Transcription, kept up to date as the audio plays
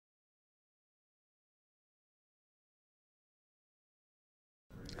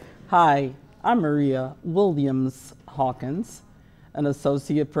Hi, I'm Maria Williams-Hawkins, an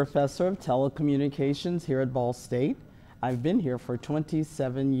associate professor of telecommunications here at Ball State. I've been here for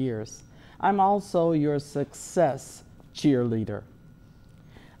 27 years. I'm also your success cheerleader.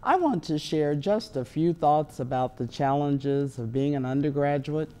 I want to share just a few thoughts about the challenges of being an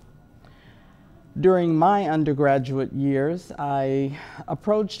undergraduate. During my undergraduate years, I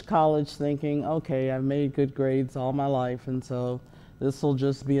approached college thinking, okay, I've made good grades all my life, and so this will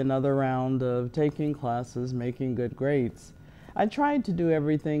just be another round of taking classes, making good grades. I tried to do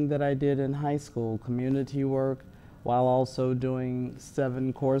everything that I did in high school, community work, while also doing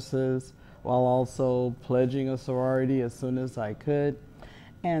 7 courses, while also pledging a sorority as soon as I could.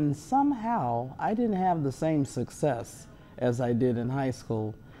 And somehow, I didn't have the same success as I did in high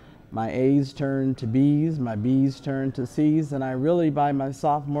school. My A's turned to B's, my B's turned to C's, and I really, by my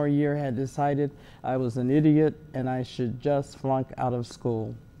sophomore year, had decided I was an idiot and I should just flunk out of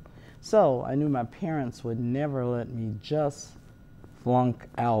school. So I knew my parents would never let me just flunk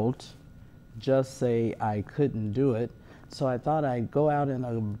out, just say I couldn't do it. So I thought I'd go out in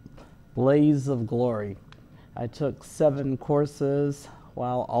a blaze of glory. I took 7 courses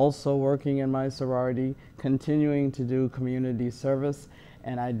while also working in my sorority, continuing to do community service,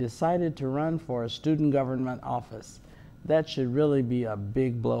 and I decided to run for a student government office. That should really be a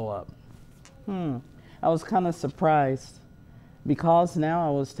big blow up. I was kind of surprised because now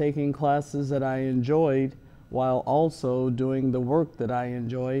I was taking classes that I enjoyed while also doing the work that I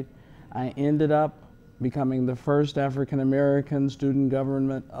enjoyed. I ended up becoming the first African American student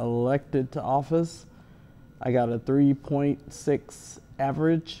government elected to office. I got a 3.6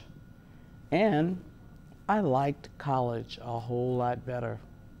 average, and I liked college a whole lot better.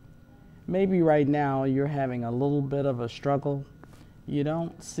 Maybe right now you're having a little bit of a struggle. You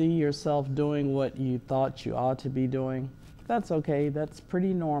don't see yourself doing what you thought you ought to be doing. That's okay, that's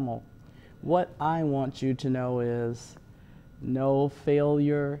pretty normal. What I want you to know is no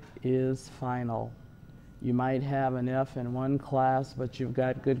failure is final. You might have an F in one class, but you've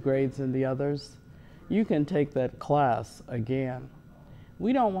got good grades in the others. You can take that class again.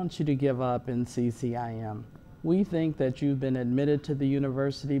 We don't want you to give up in CCIM. We think that you've been admitted to the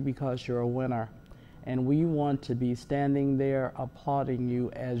university because you're a winner, and we want to be standing there applauding you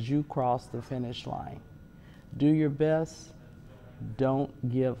as you cross the finish line. Do your best, don't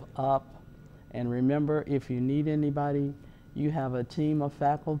give up, and remember, if you need anybody, you have a team of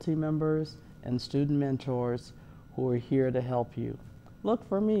faculty members and student mentors who are here to help you. Look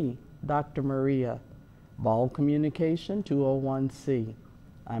for me, Dr. Maria, Ball Communication 201C.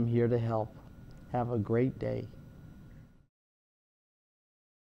 I'm here to help. Have a great day.